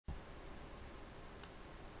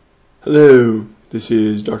Hello, this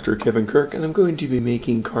is Dr. Kevin Kirk, and I'm going to be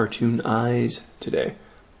making cartoon eyes today.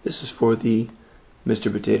 This is for the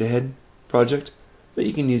Mr. Potato Head project, but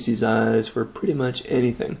you can use these eyes for pretty much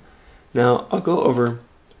anything. Now, I'll go over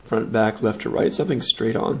front, back, left to right, something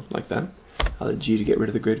straight on, like that. I'll hit G to get rid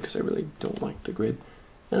of the grid, because I really don't like the grid.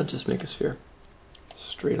 And I'll just make a sphere.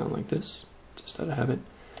 Straight on like this, just out of habit.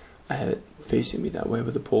 I have it facing me that way,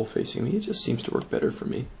 with the pole facing me. It just seems to work better for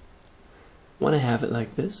me. Want to have it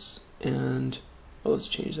like this, and well, let's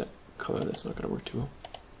change that color. That's not going to work too well.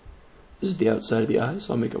 This is the outside of the eye,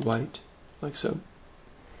 so I'll make it white, like so.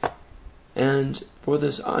 And for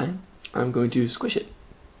this eye, I'm going to squish it.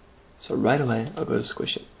 So right away, I'll go to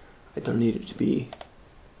squish it. I don't need it to be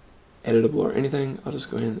editable or anything. I'll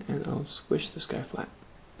just go in and I'll squish this guy flat,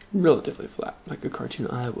 relatively flat, like a cartoon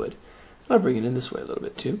eye would. And I'll bring it in this way a little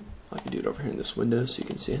bit too. I can do it over here in this window so you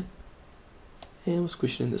can see it. And we'll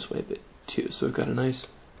squish it in this way a bit too, so we've got a nice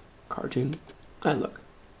cartoon eye look.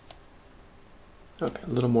 Okay, a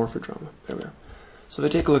little more for drama. There we are. So if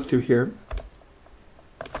I take a look through here,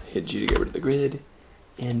 hit G to get rid of the grid,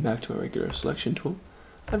 and back to my regular selection tool,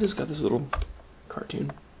 I've just got this little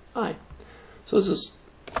cartoon eye. So this is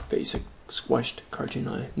basic squished cartoon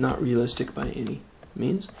eye, not realistic by any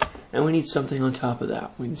means. And we need something on top of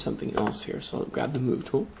that. We need something else here. So I'll grab the move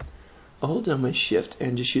tool. I'll hold down my shift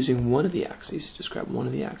and just using one of the axes, just grab one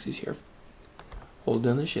of the axes here, hold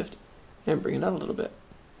down the shift, and bring it out a little bit.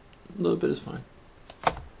 A little bit is fine.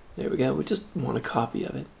 There we go. We just want a copy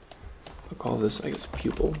of it. I'll call this, I guess,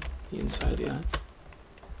 pupil, the inside of the eye.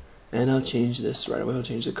 And I'll change this right away. I'll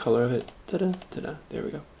change the color of it. Ta-da, ta-da. There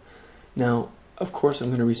we go. Now, of course,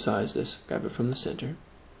 I'm going to resize this. Grab it from the center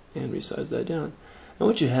and resize that down. And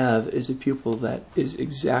what you have is a pupil that is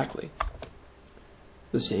exactly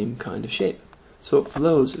the same kind of shape. So it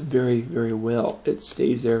flows very, very well. It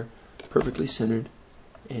stays there perfectly centered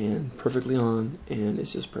and perfectly on, and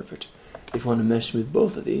it's just perfect. If you want to mesh smooth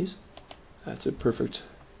both of these, that's a perfect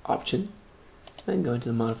option. Then go into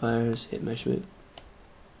the modifiers, hit mesh smooth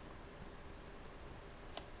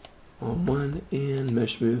on one, and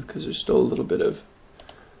mesh smooth because there's still a little bit of,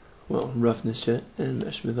 well, roughness to it, and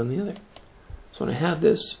mesh smooth on the other. So when I have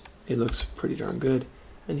this, it looks pretty darn good,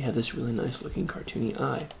 and you have this really nice looking cartoony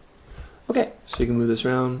eye. Okay, so you can move this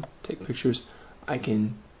around, take pictures. I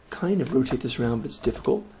can kind of rotate this around, but it's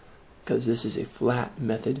difficult because this is a flat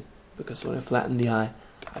method, because when I flatten the eye,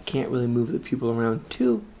 I can't really move the pupil around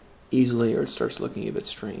too easily or it starts looking a bit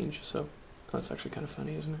strange. So that's actually kind of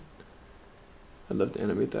funny, isn't it? I'd love to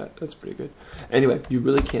animate that. That's pretty good. Anyway, you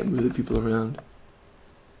really can't move the pupil around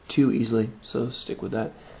too easily, so stick with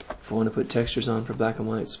that. If you want to put textures on for black and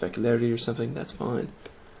white, specularity or something, that's fine.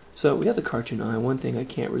 So we have the cartoon eye. One thing I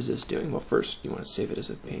can't resist doing, well, first you want to save it as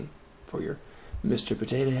a ping for your Mr.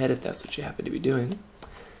 Potato Head if that's what you happen to be doing.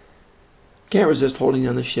 Can't resist holding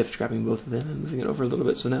down the shift, grabbing both of them and moving it over a little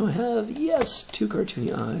bit. So now I have, yes, two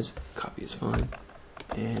cartoony eyes. Copy is fine.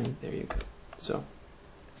 And there you go. So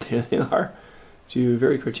there they are. Two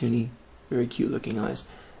very cartoony, very cute looking eyes.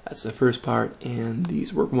 That's the first part, and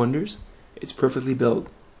these work wonders. It's perfectly built.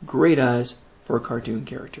 Great eyes for a cartoon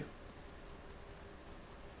character.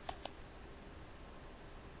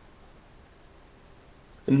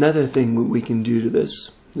 Another thing we can do to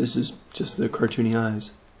this is just the cartoony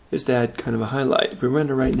eyes, is to add kind of a highlight. If we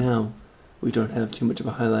render right now, we don't have too much of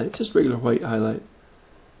a highlight, just regular white highlight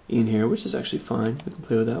in here, which is actually fine. We can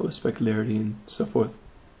play with that with specularity and so forth.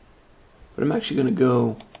 But I'm actually going to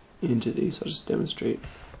go into these. I'll just demonstrate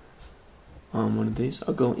on one of these.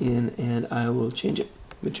 I'll go in and I will change it.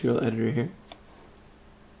 Material editor here.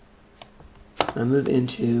 I'll move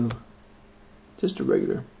into just a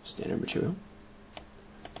regular standard material.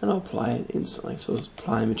 And I'll apply it instantly. So let's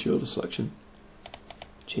apply material to selection.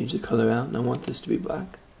 Change the color out, and I want this to be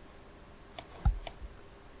black.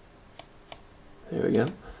 There we go.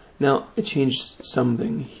 Now, it changed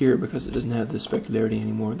something here because it doesn't have the specularity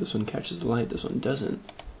anymore. This one catches the light, this one doesn't.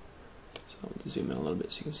 So I'll zoom in a little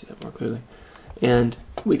bit so you can see that more clearly. And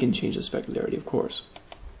we can change the specularity, of course.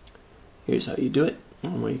 Here's how you do it.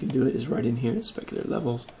 One way you can do it is right in here at specular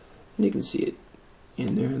levels, and you can see it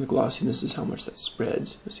in there, and the glossiness is how much that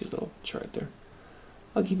spreads. You'll see a little chart there.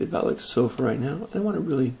 I'll keep it about like so for right now. I want to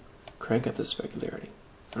really crank up the specularity.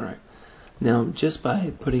 Alright. Now, just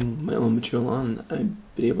by putting my own material on,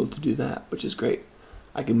 I've been able to do that, which is great.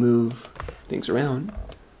 I can move things around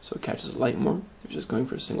so it catches the light more if you're just going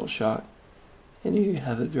for a single shot. And you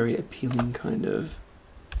have a very appealing kind of...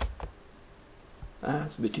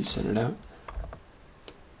 it's a bit too centered out.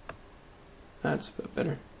 That's a bit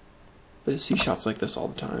better. But you see shots like this all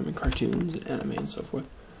the time in cartoons and anime and so forth,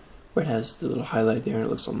 where it has the little highlight there and it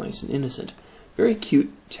looks all nice and innocent. Very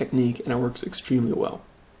cute technique, and it works extremely well.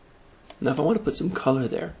 Now if I want to put some color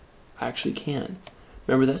there, I actually can.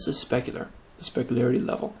 Remember, that's a specular, the specularity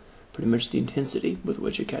level, pretty much the intensity with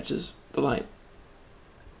which it catches the light.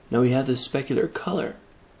 Now we have this specular color.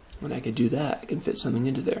 When I could do that, I can fit something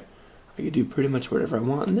into there. I could do pretty much whatever I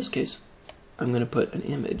want. In this case, I'm going to put an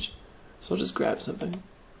image. So I'll just grab something.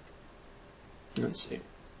 Let's see.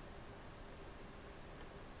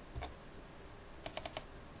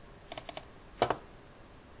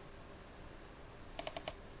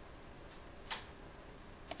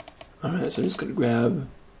 Alright, so I'm just going to grab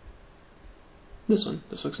this one.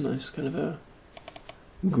 This looks nice. Kind of a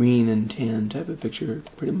green and tan type of picture,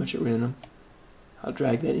 pretty much at random. I'll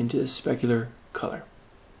drag that into the specular color.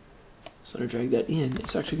 So I'm going to drag that in.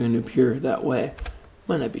 It's actually going to appear that way.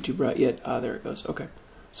 Might not be too bright yet. Ah, there it goes. Okay.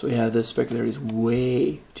 So we have the specularity is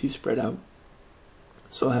way too spread out.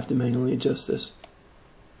 So I'll have to manually adjust this.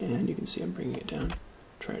 And you can see I'm bringing it down.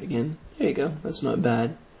 Try it again. There you go. That's not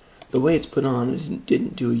bad. The way it's put on, it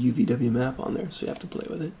didn't do a UVW map on there, so you have to play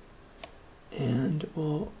with it. And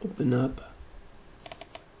we'll open up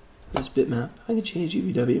this bitmap. I can change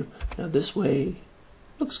UVW. Now this way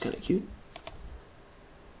looks kind of cute.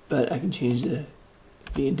 But I can change the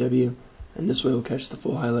V and W, and this way we'll catch the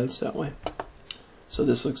full highlights that way. So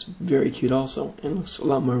this looks very cute also, and looks a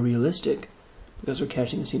lot more realistic because we're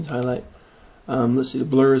catching the scene's highlight. Let's see, the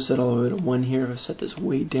blur is set all the way to 1 here. If I set this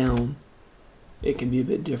way down, it can be a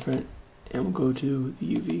bit different, and we'll go to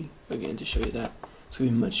the UV again to show you that. It's going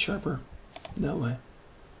to be much sharper that way,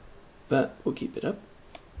 but we'll keep it up.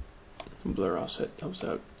 Blur offset helps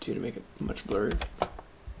out too to make it much blurry.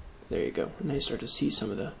 There you go, and now you start to see some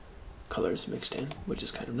of the colors mixed in, which is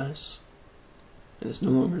kind of nice, and it's no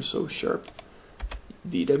longer so sharp.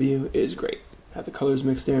 VW is great. Have the colors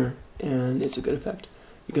mixed there, and it's a good effect.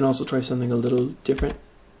 You can also try something a little different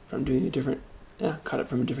from doing a different, cut it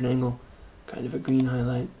from a different angle. Kind of a green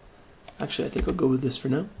highlight. Actually, I think I'll go with this for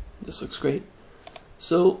now. This looks great.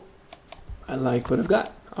 So, I like what I've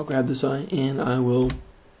got. I'll grab this eye and I will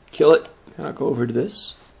kill it. And I'll go over to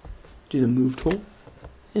this, do the move tool,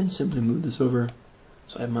 and simply move this over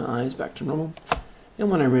so I have my eyes back to normal.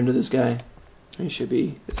 And when I render this guy, it should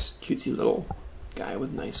be this cutesy little guy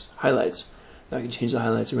with nice highlights. Now I can change the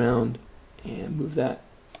highlights around and move that.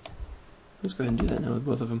 Let's go ahead and do that now with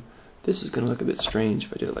both of them. This is going to look a bit strange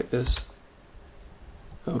if I do it like this.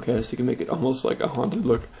 Okay, so you can make it almost like a haunted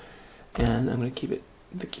look, and I'm going to keep it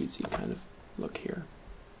the cutesy kind of look here.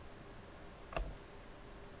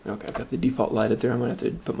 Okay, I've got the default light up there. I might have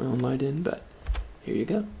to put my own light in, but here you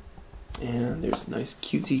go. And there's a nice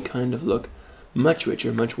cutesy kind of look, much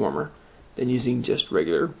richer, much warmer than using just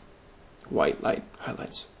regular white light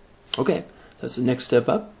highlights. Okay, that's the next step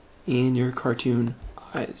up in your cartoon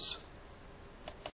eyes.